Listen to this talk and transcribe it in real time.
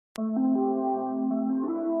I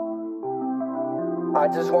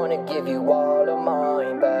just wanna give you all of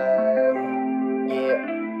mine, babe. Yeah,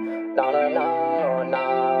 no, no, no,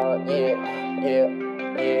 no, yeah, yeah,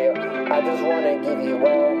 yeah. I just wanna give you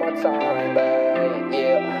all my time, babe.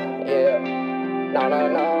 Yeah, yeah, no, no,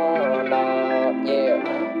 no, no, yeah,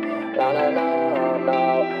 no, no, no,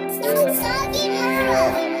 no,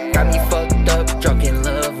 yeah. Got me fucked up, drunk in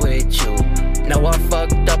love with you. Now I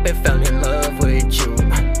fucked up and fell in love with you.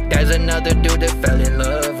 There's another dude that fell in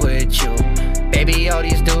love with you. Baby, all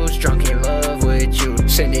these dudes drunk in love with you.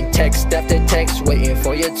 Sending text after text, waiting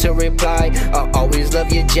for you to reply. I always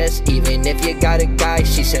love you just even if you got a guy.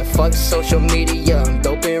 She said fuck social media, I'm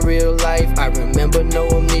dope in real life. I remember no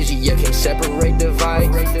amnesia, you can't separate the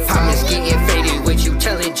vibe. I'm just getting faded with you,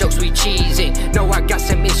 telling jokes we cheesing. Know I got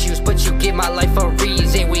some issues, but you give my life a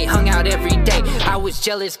reason. We hung out every day, I was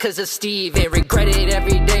jealous cause of Steve and regret it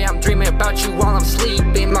every day. I'm dreaming about you while I'm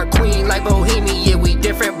sleeping. My queen like Bohemia, we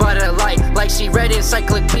different but alike. Like she read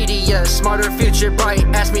encyclopedia, smarter, future bright.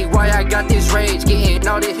 Ask me why I got this rage, getting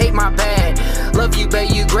all this hate, my bad. Love you,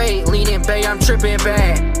 babe, you great. Leaning, babe, I'm tripping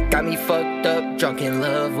bad. Got me fucked up, drunk in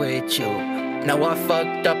love with you. Now I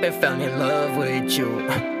fucked up and fell in love with you.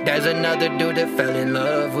 There's another dude that fell in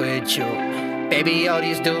love with you. Baby, all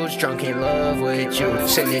these dudes drunk in love with you.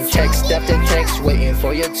 Sending text after text, waiting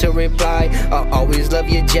for you to reply. I always love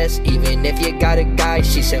you just even if you got a guy.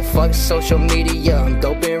 She said fuck social media, I'm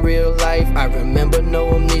dope in real life. I remember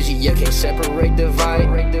no amnesia, you can't separate the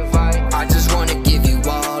vibe. I just wanna give